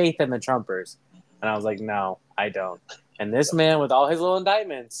have faith in the Trumpers. And I was like, no, I don't. And this man, with all his little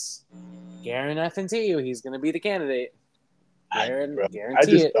indictments, guarantee you he's going to be the candidate. Guarantee I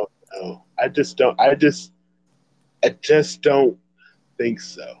just it. don't know. I just don't think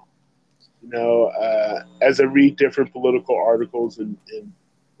so. As I read different political articles and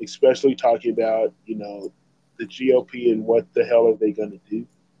especially talking about, the GOP and what the hell are they going to do,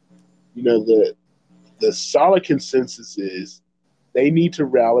 the solid consensus is they need to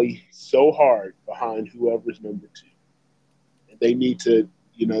rally so hard behind whoever's number two. And they need to,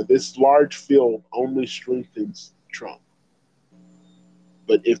 this large field only strengthens Trump.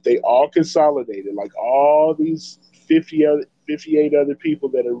 But if they all consolidated, like all these 58 other people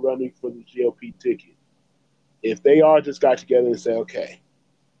that are running for the GOP ticket, if they all just got together and say, okay,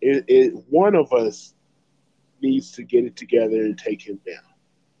 one of us needs to get it together and take him down.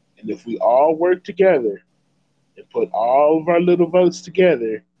 And if we all work together and put all of our little votes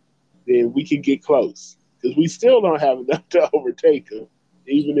together, then we can get close. because we still don't have enough to overtake them,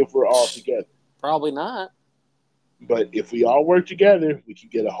 even if we're all together. Probably not. But if we all work together, we can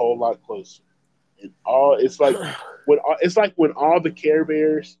get a whole lot closer. And all it's like when all the Care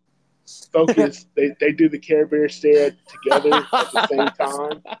Bears focus, they do the Care Bear stare together at the same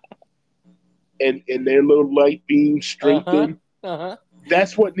time, and their little light beams Uh-huh. strengthen. Uh-huh.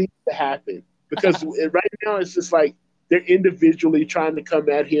 That's what needs to happen because right now it's just like they're individually trying to come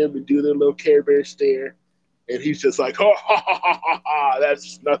at him and do their little Care Bear stare, and he's just like, "Oh, ha, ha, ha, ha, ha,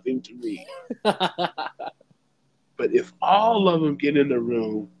 that's nothing to me." But if all of them get in the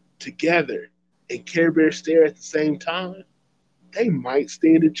room together and Care Bear stare at the same time, they might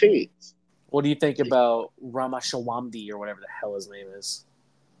stand a chance. What do you think about Ramashawamdi or whatever the hell his name is?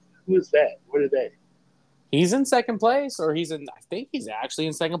 Who is that? What are they? He's in second place, or I think he's actually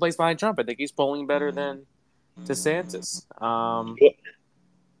in second place behind Trump. I think he's polling better than DeSantis.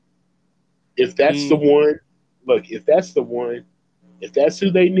 If that's the one, look, if that's the one, if that's who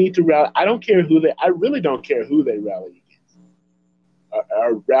they need to rally, I really don't care who they rally against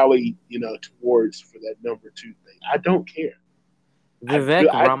or rally, towards for that number 2 thing. I don't care.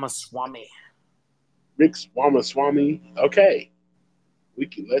 Vivek Ramaswamy. Rick Ramaswamy. Okay.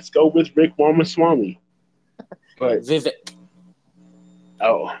 Let's go with Rick Ramaswamy. But Vivek.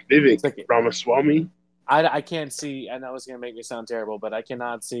 Oh, Vivek Ramaswamy. I can't see. I know it's going to make me sound terrible, but I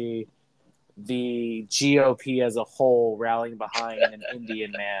cannot see the GOP as a whole rallying behind an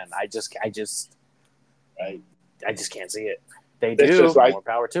Indian man. I just can't see it. They do. More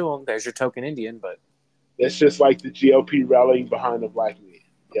power to them. There's your token Indian, but that's just like the GOP rallying behind a black man.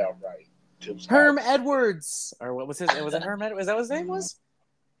 Yeah, right. Herm Edwards, or what was his? Was it Herm Edwards? Is that what his name was?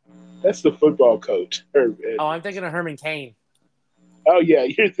 That's the football coach, Herm Edwards. Oh, I'm thinking of Herman Cain. Oh yeah,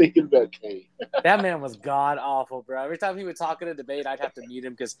 you're thinking about Cain. That man was god awful, bro. Every time he would talk in a debate, I'd have to mute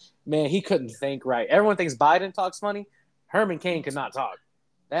him because man, he couldn't think right. Everyone thinks Biden talks funny. Herman Cain could not talk.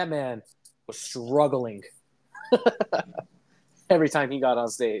 That man was struggling every time he got on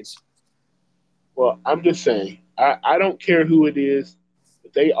stage. Well, I'm just saying, I don't care who it is,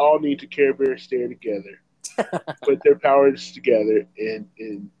 but they all need to Care Bear stare together, put their powers together,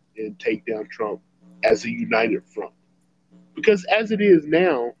 and take down Trump as a united front. Because as it is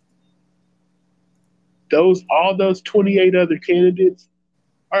now, all those 28 other candidates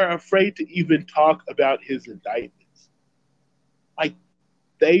are afraid to even talk about his indictments. Like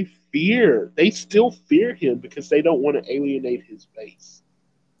they still fear him because they don't want to alienate his base.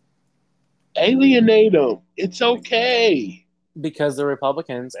 Alienate them. It's okay. Because the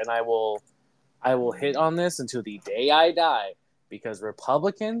Republicans, and I will hit on this until the day I die, because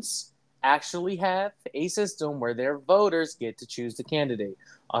Republicans actually have a system where their voters get to choose the candidate,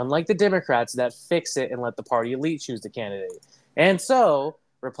 unlike the Democrats that fix it and let the party elite choose the candidate. And so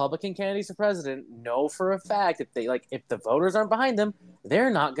Republican candidates for president know for a fact if the voters aren't behind them, they're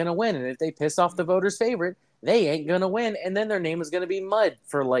not going to win. And if they piss off the voters' favorite, they ain't going to win. And then their name is going to be mud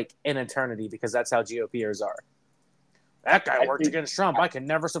for like an eternity because that's how GOPers are. That guy worked against Trump. I can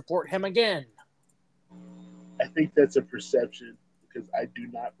never support him again. I think that's a perception because I do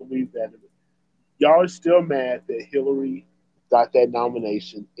not believe that. Y'all are still mad that Hillary got that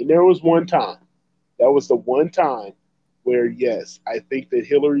nomination. And there was one time. That was the one time where, yes, I think that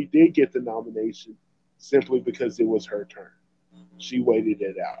Hillary did get the nomination simply because it was her turn. She waited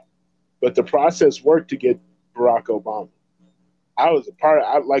it out. But the process worked to get Barack Obama. I was a part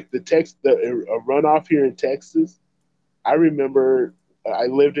of like the runoff here in Texas. I remember I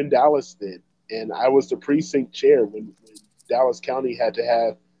lived in Dallas then, and I was the precinct chair when Dallas County had to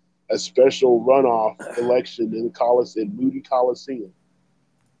have a special runoff election in Moody Coliseum.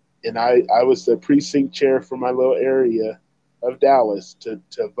 And I was the precinct chair for my little area of Dallas to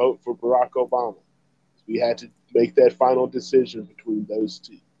vote for Barack Obama. We had to make that final decision between those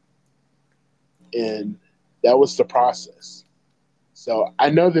two. And that was the process. So I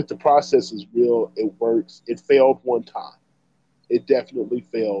know that the process is real. It works. It failed one time. It definitely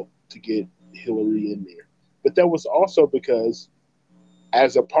failed to get Hillary in there. But that was also because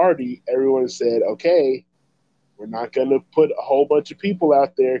as a party, everyone said, okay, we're not going to put a whole bunch of people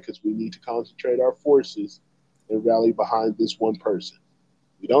out there because we need to concentrate our forces and rally behind this one person.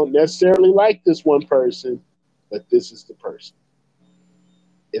 We don't necessarily like this one person, but this is the person.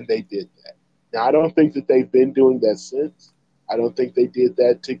 And they did that. Now, I don't think that they've been doing that since. I don't think they did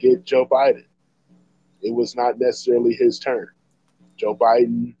that to get Joe Biden. It was not necessarily his turn. Joe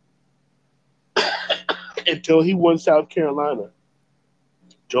Biden, until he won South Carolina,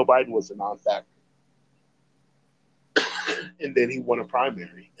 Joe Biden was a non-factor. And then he won a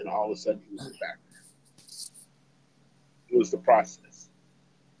primary, and all of a sudden he was a factor. It was the process.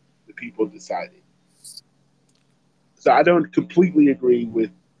 The people decided. So I don't completely agree with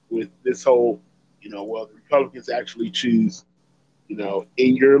this whole, well, the Republicans actually choose,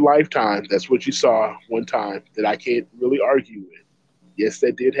 in your lifetime. That's what you saw one time that I can't really argue with. Yes,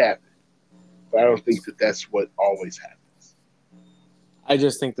 that did happen, but I don't think that that's what always happens. I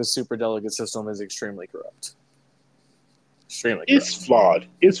just think the superdelegate system is extremely corrupt. Extremely It's corrupt. flawed.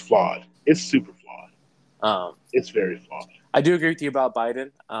 It's flawed. It's super flawed. Um, It's very flawed. I do agree with you about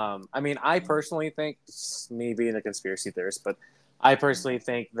Biden. I mean, I personally think, me being a conspiracy theorist, but I personally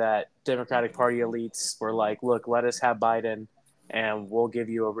think that Democratic Party elites were like, look, let us have Biden and we'll give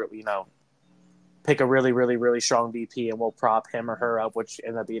you pick a really, really, really strong VP and we'll prop him or her up, which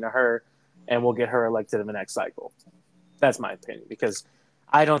ended up being a her, and we'll get her elected in the next cycle. That's my opinion, because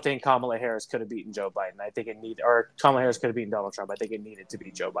I don't think Kamala Harris could have beaten Joe Biden. I think or Kamala Harris could have beaten Donald Trump. I think it needed to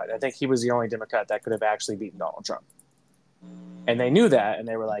beat Joe Biden. I think he was the only Democrat that could have actually beaten Donald Trump. And they knew that, and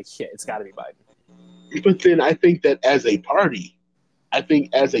they were like, shit, it's got to be Biden. But then I think that as a party, I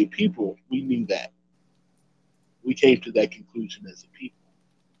think as a people, we knew that. We came to that conclusion as a people.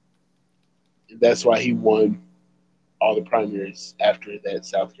 And that's why he won all the primaries after that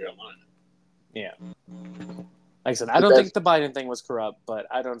South Carolina. Yeah. Like I said, I don't think the Biden thing was corrupt, but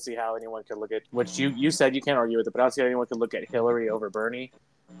I don't see how anyone could look at, which you said you can't argue with it, but I don't see how anyone could look at Hillary over Bernie.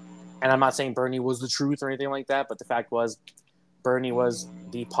 And I'm not saying Bernie was the truth or anything like that, but the fact was Bernie was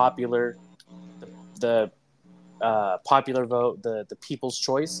the popular popular vote, the people's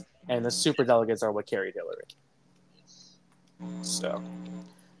choice, and the superdelegates are what carried Hillary. So,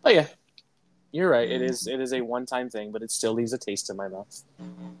 but yeah, you're right. It is a one-time thing, but it still leaves a taste in my mouth.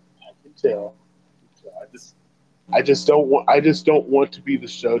 I can tell. I just don't want to be the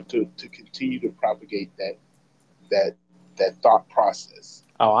show to continue to propagate that thought process.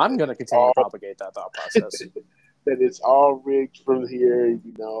 Oh, I'm going to continue to propagate that thought process. That it's all rigged from here,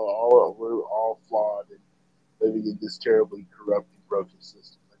 we're all flawed and living in this terribly corrupt and broken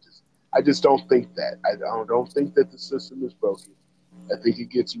system. I just don't think that. I don't think that the system is broken. I think it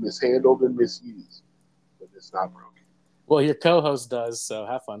gets mishandled and misused, but it's not broken. Well, your co-host does, so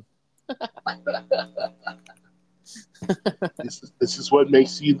have fun. This is what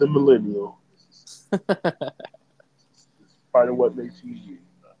makes you the millennial. This is part of what makes you you.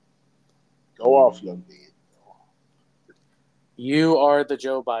 Go off, young man. You are the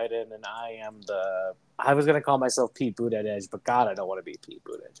Joe Biden, and I am the. I was gonna call myself Pete Buttigieg, but God, I don't want to be Pete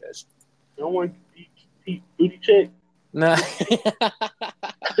Buttigieg. You don't want to be Pete Buttigieg? No,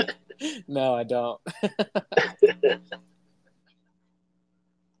 no, I don't.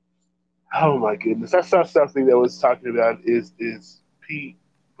 Oh my goodness! I saw something that was talking about is Pete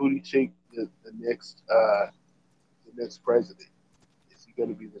Buttigieg the next president? Is he going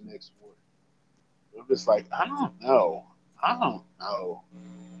to be the next one? I'm just like, I don't know. I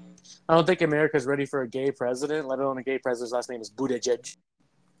don't think America's ready for a gay president, let alone a gay president's last name is Buttigieg.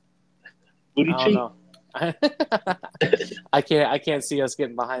 Buttigieg? I don't know. I can't see us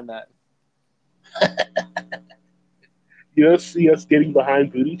getting behind that. You don't see us getting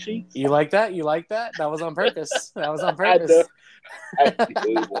behind booty cheeks? You like that? You like that? That was on purpose. That was on purpose.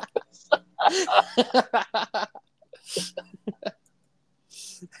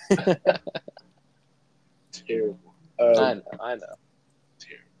 Terrible. I know.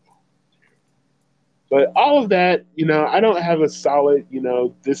 Terrible. But all of that, I don't have a solid,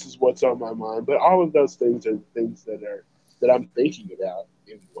 this is what's on my mind. But all of those things are things that I'm thinking about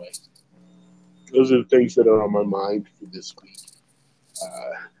anyway. Those are the things that are on my mind for this week.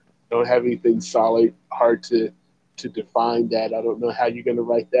 Don't have anything solid, hard to define that. I don't know how you're going to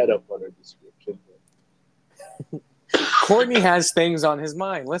write that up on a description. Courtney has things on his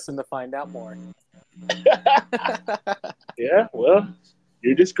mind. Listen to find out more. Yeah, well,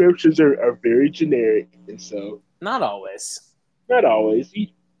 your descriptions are very generic, and so not always. Not always.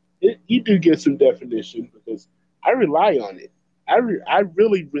 You do get some definition because I rely on it. I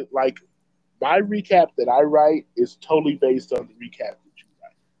really like my recap that I write is totally based on the recap that you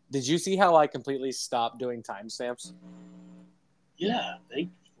write. Did you see how I completely stopped doing timestamps? Yeah, thank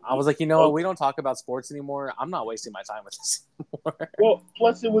you. I was like, we don't talk about sports anymore. I'm not wasting my time with this anymore. Well,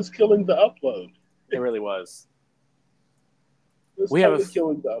 plus it was killing the upload. It really was. We have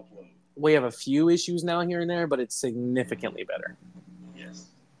killing the upload. We have a few issues now here and there, but it's significantly better. Yes.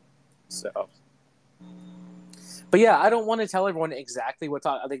 So. But yeah, I don't want to tell everyone exactly what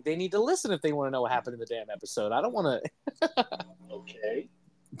I think they need to listen if they want to know what happened in the damn episode. I don't want to. Okay.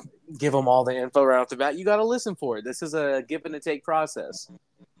 Give them all the info right off the bat. You got to listen for it. This is a give and a take process.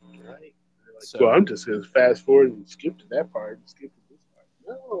 Right. So I'm just going to fast forward and skip to that part and skip to this part.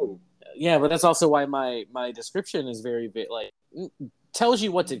 No. Yeah, but that's also why my description is very like tells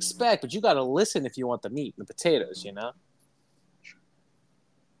you what to expect, but you got to listen if you want the meat and the potatoes, you know?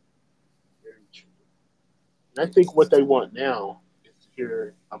 Very true. And I think what they want now is to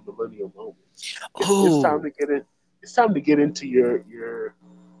hear a millennial moment. It's time Oh, to get it. It's time to get into your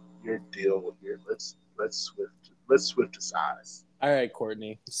deal here. Let's swift size. all right,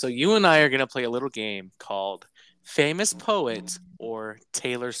 Courtney. So you and I are going to play a little game called Famous Poet or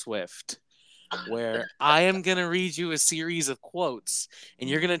Taylor Swift, where I am going to read you a series of quotes, and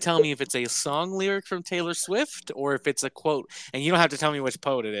you're going to tell me if it's a song lyric from Taylor Swift or if it's a quote, and you don't have to tell me which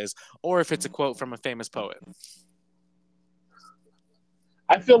poet it is, or if it's a quote from a famous poet.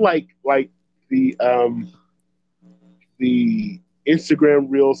 I feel like the um the Instagram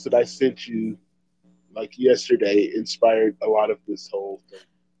reels that I sent you like yesterday inspired a lot of this whole thing.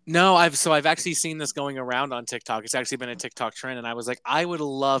 No, I've actually seen this going around on TikTok. It's actually been a TikTok trend, and I was like, I would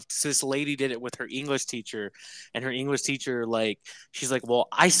love to, this lady did it with her English teacher, and her English teacher like she's like, well,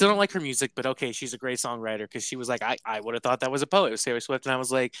 I still don't like her music, but okay, she's a great songwriter because she was like, I would have thought that was a poet, it was Taylor Swift, and I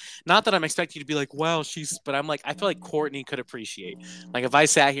was like, not that I'm expecting you to be like, wow, she's, but I'm like, I feel like Courtney could appreciate, like if I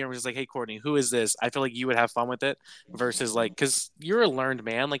sat here and was like, hey Courtney, who is this? I feel like you would have fun with it versus like, because you're a learned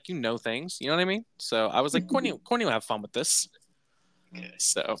man, like you know things, you know what I mean? So I was like, Courtney will have fun with this. Okay.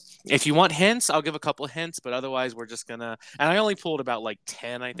 So if you want hints, I'll give a couple of hints, but otherwise we're just gonna. And I only pulled about like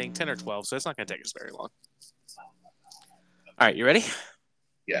 10, I think 10 or 12, so it's not gonna take us very long. All right, you ready?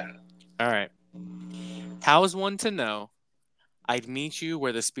 Yeah. All right. How is one to know? I'd meet you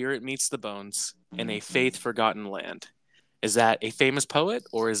where the spirit meets the bones in a faith forgotten land. Is that a famous poet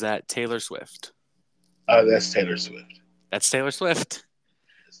or is that Taylor Swift? That's Taylor Swift. That's Taylor Swift.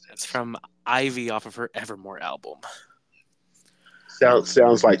 That's That's Taylor Swift. from Ivy off of her Evermore album.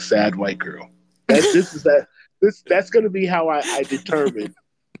 Sounds like sad white girl. That's going to be how I determine.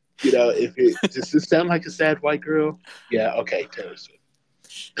 You know, if it does this sound like a sad white girl? Yeah, okay, Taylor Swift.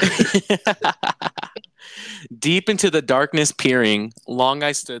 Deep into the darkness peering, long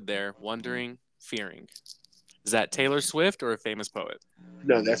I stood there, wondering, fearing. Is that Taylor Swift or a famous poet?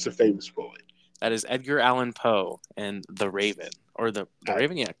 No, that's a famous poet. That is Edgar Allan Poe and The Raven. Or the I,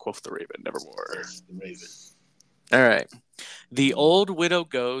 Raven? Yeah, quoth the Raven, nevermore. yes, the Raven. All right. The old widow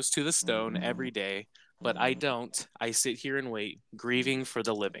goes to the stone every day, but I don't. I sit here and wait, grieving for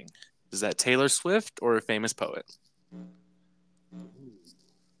the living. Is that Taylor Swift or a famous poet?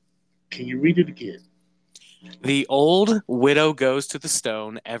 Can you read it again? The old widow goes to the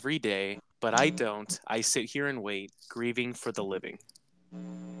stone every day, but I don't. I sit here and wait, grieving for the living.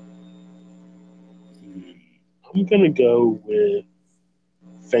 I'm gonna go with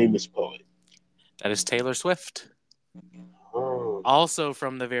famous poet. That is Taylor Swift. Oh, Also,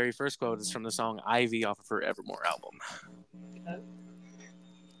 from the very first quote is from the song Ivy off of her Evermore album.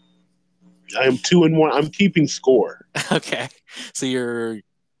 I am 2-1. I'm keeping score. Okay. So you're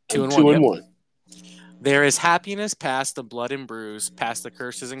two I'm and one. two Yep. and one. There is happiness past the blood and bruise, past the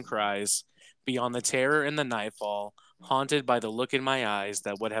curses and cries, beyond the terror and the nightfall, haunted by the look in my eyes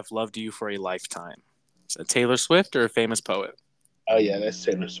that would have loved you for a lifetime. Is that Taylor Swift or a famous poet? Oh yeah, that's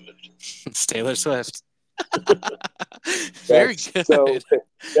Taylor Swift. It's Taylor Swift. Very That's so. good.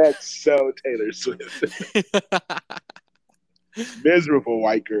 That's so Taylor Swift. Miserable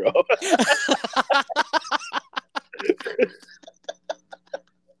white girl.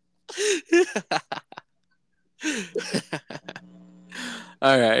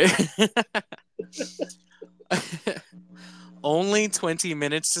 All right. Only 20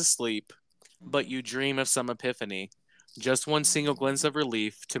 minutes to sleep, but you dream of some epiphany. Just one single glimpse of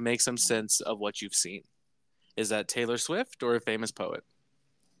relief to make some sense of what you've seen. Is that Taylor Swift or a famous poet?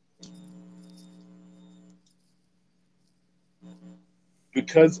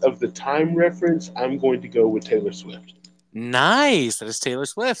 Because of the time reference, I'm going to go with Taylor Swift. Nice. That is Taylor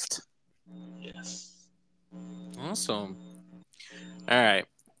Swift. Yes. Awesome. All right.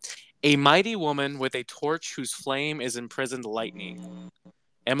 A mighty woman with a torch whose flame is imprisoned lightning.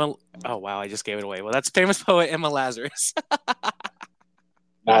 Emma. Oh, wow. I just gave it away. Well, that's famous poet Emma Lazarus.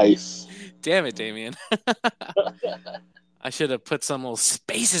 Nice. Damn it, Damien. I should have put some little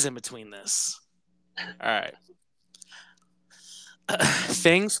spaces in between this. All right.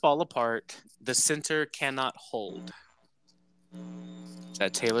 Things fall apart. The center cannot hold. Is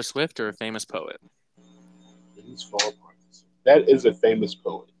that Taylor Swift or a famous poet? Things fall apart. That is a famous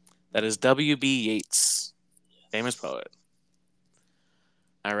poet. That is W.B. Yeats. Famous poet.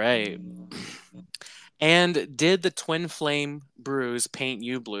 All right. And did the twin flame bruise paint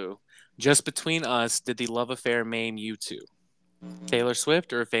you blue? Just between us, did the love affair maim you two? Taylor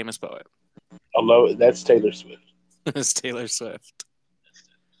Swift or a famous poet? Although that's Taylor Swift. It's Taylor Swift.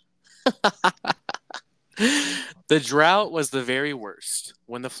 The drought was the very worst,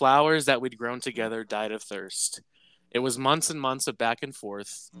 when the flowers that we'd grown together died of thirst. It was months and months of back and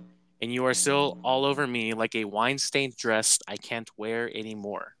forth, and you are still all over me like a wine-stained dress I can't wear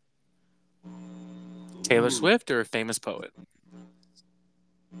anymore. Taylor Swift or a famous poet?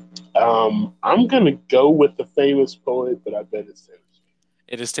 I'm gonna go with the famous poet, but I bet it's Taylor Swift.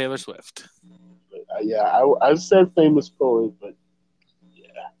 It is Taylor Swift. But, I said famous poet, but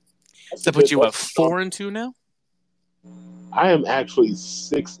yeah, Does that put you up 4-2 now? I am actually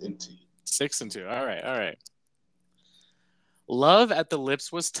 6-2. 6-2. All right, all right. Love at the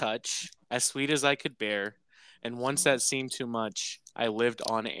lips was touch, as sweet as I could bear, and once that seemed too much, I lived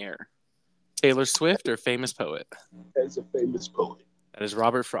on air. Taylor Swift or famous poet? That's a famous poet. That is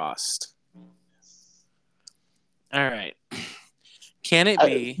Robert Frost. All right. Can it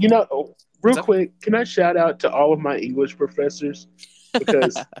be? Real quick, can I shout out to all of my English professors?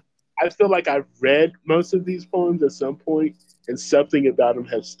 Because I feel like I've read most of these poems at some point, and something about them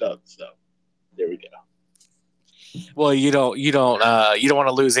has stuck. So there we go. Well, you don't want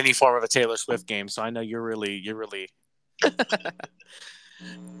to lose any form of a Taylor Swift game, so I know you're really.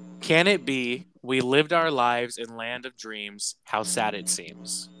 Can it be? We lived our lives in land of dreams. How sad it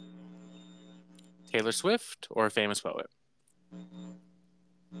seems. Taylor Swift or a famous poet?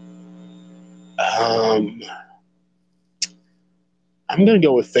 I'm gonna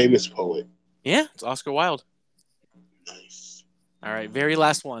go with famous poet. Yeah, it's Oscar Wilde. Nice. All right, very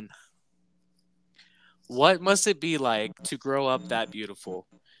last one. What must it be like to grow up that beautiful,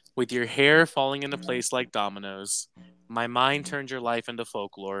 with your hair falling into place like dominoes? My mind turned your life into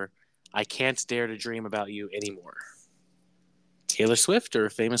folklore. I can't dare to dream about you anymore. Taylor Swift or a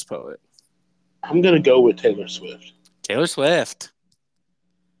famous poet? I'm gonna go with Taylor Swift. Taylor Swift.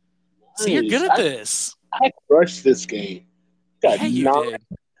 Nice. See, you're good at this. I crushed this game. Got Yeah, you did.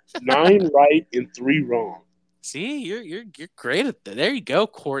 9 right and 3 wrong. See, you're great at that. There you go,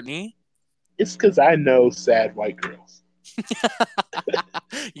 Courtney. It's because I know sad white girls.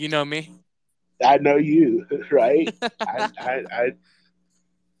 You know me. I know you, right? I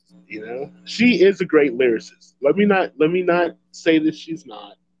she is a great lyricist. Let me not say that she's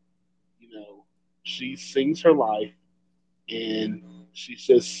not. She sings her life, and she's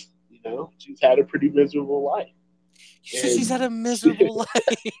just, she's had a pretty miserable life. She's had a miserable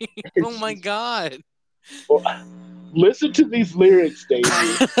life. Oh my god. Well, listen to these lyrics,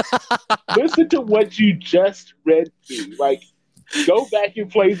 Damien. Listen to what you just read to. Like, go back and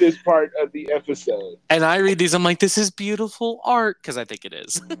play this part of the episode. And I read these, I'm like, this is beautiful art, because I think it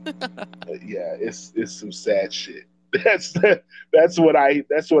is. Yeah, it's some sad shit. That's what I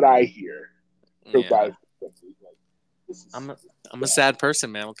hear. Yeah. I'm a sad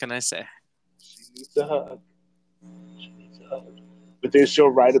person, man. What can I say? She needs a hug. But then she'll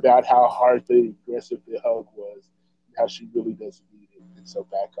write about how hard the aggressive the hug was, and how she really doesn't need it, and so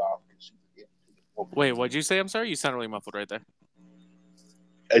back off because she's an independent woman. Wait, what'd you say? I'm sorry, you sound really muffled right there.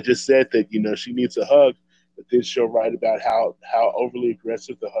 I just said that she needs a hug, but then she'll write about how overly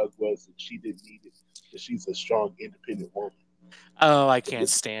aggressive the hug was, and she didn't need it, because she's a strong, independent woman. Oh, I can't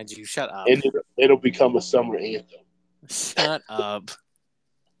stand you. Shut up. And it'll become a summer anthem. Shut up.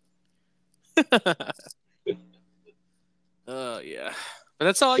 Oh, yeah. But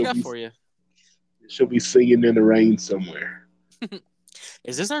that's all I got for you. She'll be singing in the rain somewhere.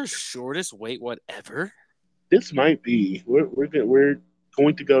 Is this our shortest wait whatever? This might be. We're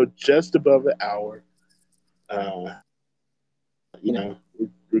going to go just above an hour. We're going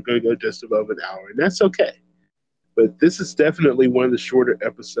to go just above an hour, and that's okay. But this is definitely one of the shorter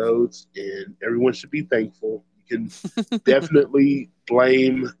episodes, and everyone should be thankful. You can definitely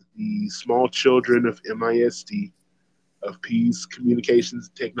blame the small children of MISD, of Pease Communications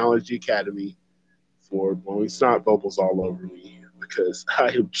Technology Academy, for blowing snot bubbles all over me, because I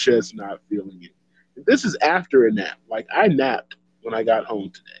am just not feeling it. And this is after a nap. Like, I napped when I got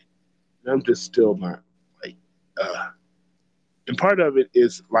home today, and I'm just still not, like, and part of it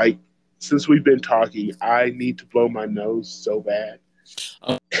is, like, since we've been talking, I need to blow my nose so bad.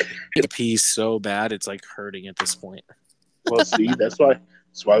 The piece so bad, it's like hurting at this point. Well, see, that's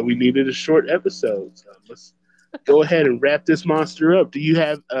why we needed a short episode. So let's go ahead and wrap this monster up. Do you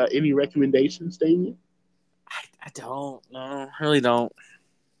have any recommendations, Damien? I don't. No, I really don't.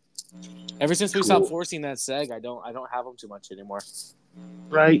 Ever since we stopped forcing that seg, I don't have them too much anymore.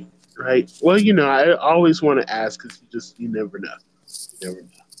 Right. Well, I always want to ask, because you never know.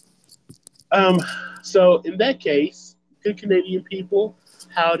 So in that case, good Canadian people,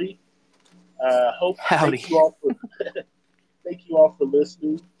 howdy. Howdy. Thank you all for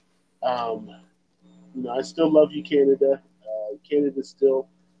listening. I still love you, Canada. Canada's still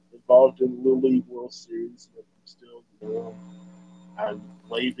involved in the Little League World Series. I'm still, I'm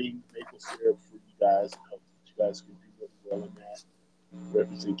waving maple syrup for you guys and hope that you guys can do really well in that.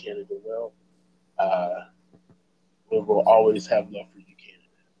 Represent Canada well. Uh, we will always have love for you, Canada.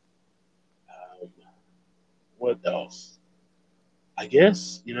 What else? I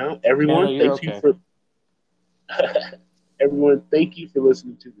guess Canada, everyone. you're Thank you okay. for everyone. Thank you for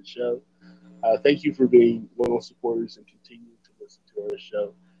listening to the show. Thank you for being loyal supporters and continuing to listen to our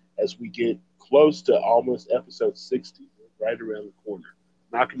show as we get close to almost episode 60. We're right around the corner,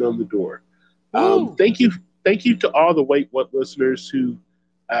 knocking on the door. Woo! Thank you to all the Wait What listeners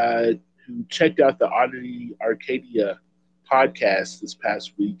uh, who checked out the Oddity Arcadia podcast this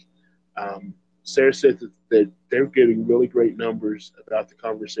past week. Um, Sarah said that they're getting really great numbers about the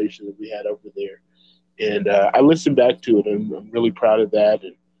conversation that we had over there, and I listened back to it. And I'm really proud of that.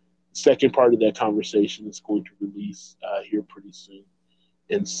 And the second part of that conversation is going to release here pretty soon.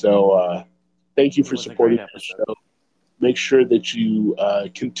 And so, thank you It for was a great supporting the episode. show. Make sure that you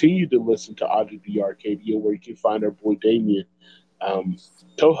continue to listen to Oddity Arcadia, where you can find our boy Damien um,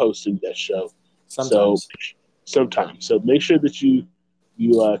 co-hosting that show. So Sometimes. sometimes, so make sure that you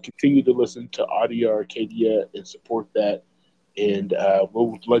continue to listen to Audio Arcadia and support that. And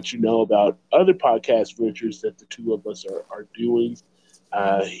we'll let you know about other podcast ventures that the two of us are doing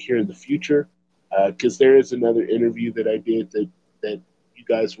here in the future. Because there is another interview that I did that you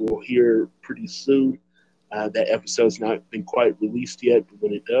guys will hear pretty soon. That episode's not been quite released yet, but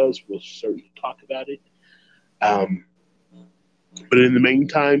when it does, we'll certainly talk about it. Um, but in the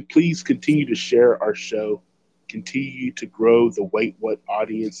meantime, please continue to share our show. Continue to grow the Wait What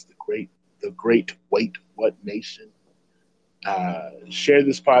audience, the great Wait What nation. Share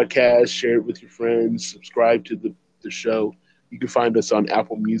this podcast, share it with your friends, subscribe to the show. You can find us on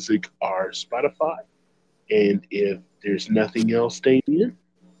Apple Music or Spotify. And if there's nothing else, Damien,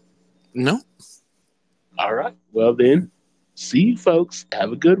 No. all right. Well, then, see you folks.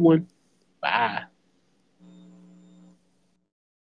 Have a good one. Bye.